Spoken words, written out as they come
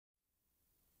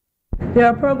There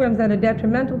are programs that are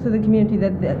detrimental to the community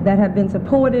that have been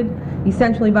supported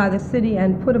essentially by the city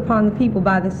and put upon the people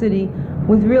by the city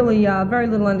with really very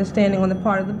little understanding on the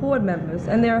part of the board members.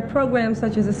 And there are programs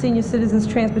such as the Senior Citizens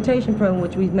Transportation Program,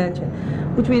 which we've mentioned,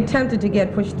 which we attempted to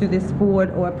get pushed through this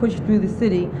board or pushed through the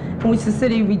city, in which the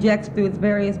city rejects through its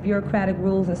various bureaucratic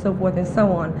rules and so forth and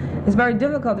so on. It's very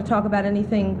difficult to talk about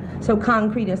anything so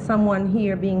concrete as someone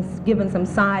here being given some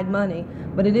side money,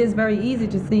 but it is very easy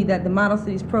to see that the Model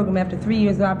Cities program, after 3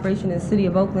 years of operation in the city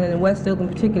of Oakland and in West Oakland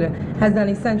in particular, has done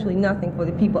essentially nothing for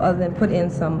the people other than put in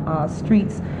some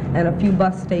streets and a few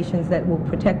bus stations that will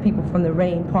protect people from the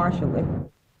rain partially.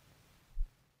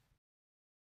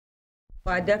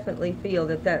 I definitely feel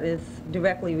that that is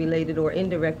directly related or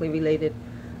indirectly related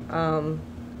to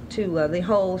the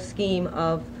whole scheme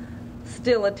of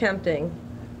still attempting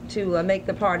to make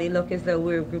the party look as though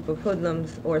we're a group of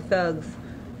hoodlums or thugs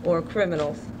or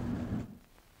criminals.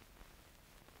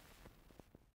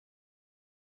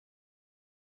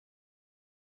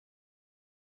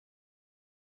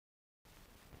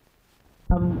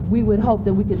 We would hope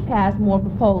that we could pass more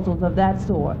proposals of that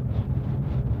sort.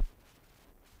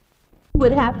 We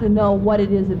would have to know what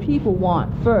it is that people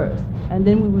want first, and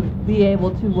then we would be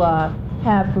able to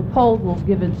have proposals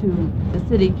given to the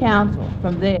city council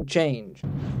from there. Change.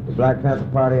 The Black Panther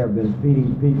Party have been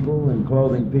feeding people and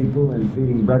clothing people and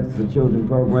feeding breakfast for children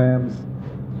programs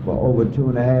for over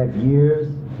 2.5 years,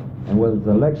 and whether it's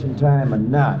election time or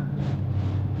not,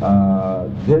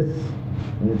 this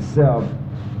in itself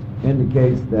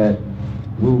indicates that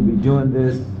we'll be doing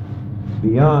this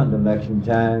beyond election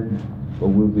time, but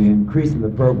we'll be increasing the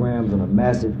programs on a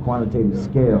massive quantitative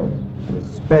scale, and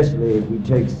especially if we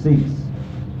take seats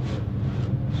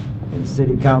in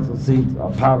city council seats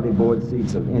or poverty board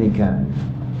seats of any kind.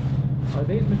 Are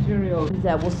these materials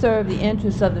that will serve the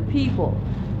interests of the people?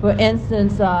 For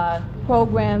instance,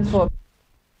 programs for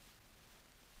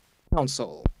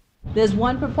council? There's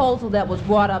one proposal that was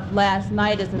brought up last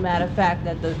night, as a matter of fact,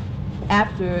 that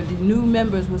after the new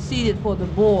members were seated for the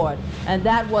board, and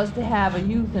that was to have a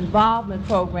youth involvement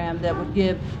program that would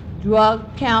give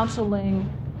drug counseling,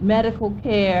 medical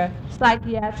care,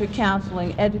 psychiatric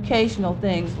counseling, educational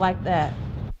things like that.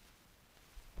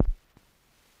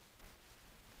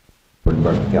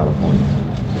 California.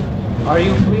 Are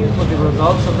you pleased with the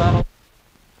results of that?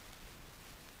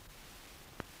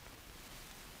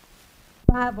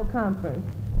 Survival Conference,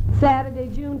 Saturday,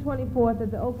 June 24th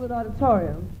at the Oakland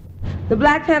Auditorium. The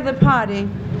Black Panther Party,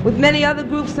 with many other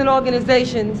groups and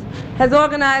organizations, has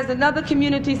organized another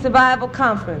community survival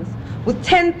conference with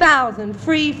 10,000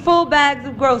 free full bags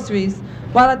of groceries,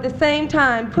 while at the same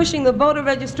time pushing the voter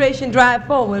registration drive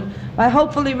forward by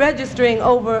hopefully registering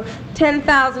over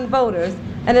 10,000 voters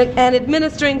and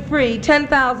administering free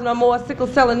 10,000 or more sickle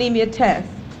cell anemia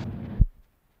tests.